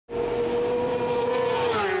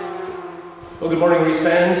Well, good morning, race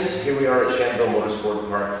fans. Here we are at Shanville Motorsport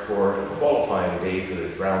Park for qualifying day for the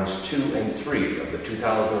rounds 2 and 3 of the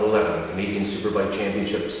 2011 Canadian Superbike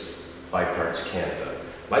Championships by Parts Canada.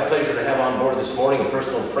 My pleasure to have on board this morning a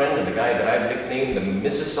personal friend and a guy that I've nicknamed the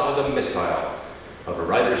Mississauga Missile of a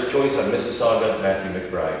rider's choice on Mississauga, Matthew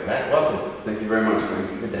McBride. Matt, welcome. Thank you very much,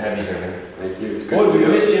 Frank. Good to have you here, man. Thank you. It's good. Boy, we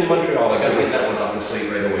missed you in Montreal. I got to get that one off the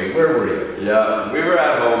slate right away. Where were you? Yeah, we were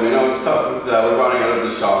at home. You know, it's tough with we're running out of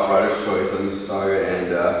the shop, rider's choice on Mississauga,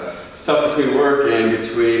 and it's tough between work and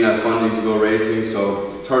between funding to go racing,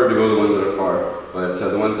 so it's harder to go to the ones that are far. But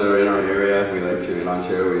the ones that are in our area, we like to. In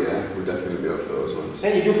Ontario, we're definitely going to be out for those ones.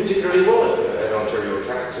 And you do particularly well at Ontario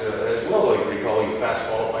tracks as well. I recall your fast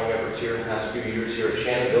qualifying efforts here in the past few years here at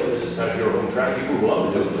Shanville. This is kind of your own track. You grew up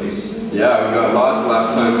in this place. Yeah, we've got lots of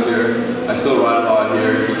lap times here. I still ride a lot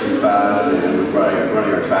here, teaching fast, and with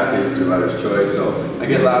running our track days through rider's choice. So I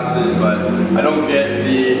get laps in, but I don't get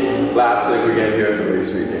the laps like we get here at the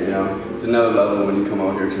race weekend. You know, it's another level when you come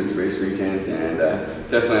out here to these race weekends, and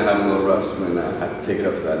definitely having a little rust when I have to take it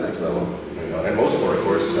up to that next level. And most sport, of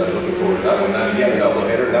course, looking forward to that one. That again, a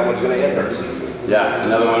double-header, and that one's going to end our season. Yeah,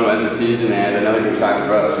 another one will end the season, and another good track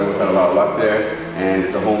for us. So we've had a lot of luck there, and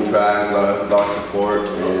it's a home track, a lot of support,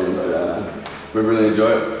 and we really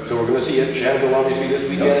enjoy it. So we're going to see you at Shanville obviously this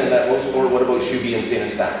weekend, and that most sport. What about Shuby and St.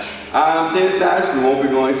 Eustache? St. Eustache we won't be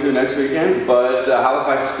going to next weekend, but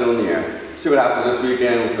Halifax is still in the air. See what happens this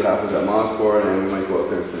weekend, we'll see what happens at Mosport, and we might go out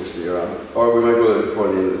there and finish the year out. Or we might go there before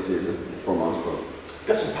the end of the season, before Mosport.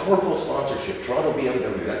 Got some powerful sponsorship. Toronto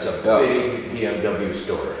BMW, that's a big BMW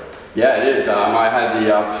store. Yeah, it is. I had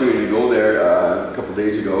the opportunity to go there a couple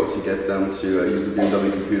days ago to get them to use the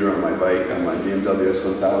BMW computer on my bike, on my BMW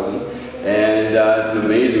S1000. And it's an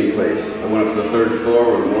amazing place. I went up to the 3rd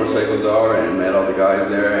floor where the motorcycles are and met all the guys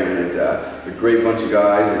there, and a great bunch of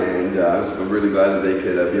guys, and I was really glad that they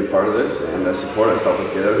could be a part of this and support us, help us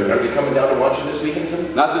get out here. Are they coming down to watch it this weekend,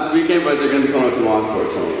 Tim? Not this weekend, but they're going to be coming out to Mosport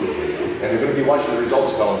soon. And they're going to be watching the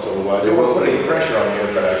results column, so they won't put any pressure on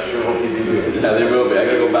you, but I sure hope you do good. Yeah, they will be. I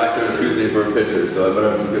got to go back there on Tuesday for a picture, so I better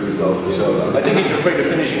have some good results to show them. I think he's afraid of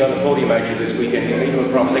finishing on the podium actually this weekend. He made him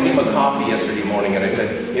a promise. I gave him a coffee yesterday morning, and I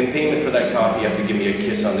said, in payment for that coffee, you have to give me a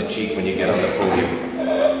kiss on the cheek when you get on the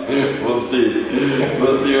podium. We'll see.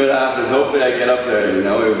 We'll see what happens. Hopefully I get up there, you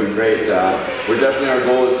know, it would be great. Our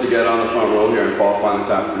goal is to get on the front row here and qualify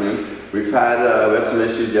this afternoon. We had some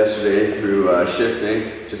issues yesterday through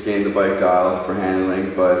shifting, just getting the bike dialed for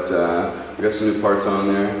handling, but we got some new parts on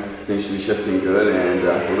there. Things should be shifting good, and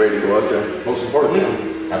we're ready to go out there. Most importantly,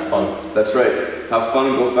 have fun. That's right. Have fun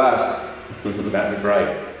and go fast. Matt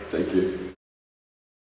McBride. Thank you.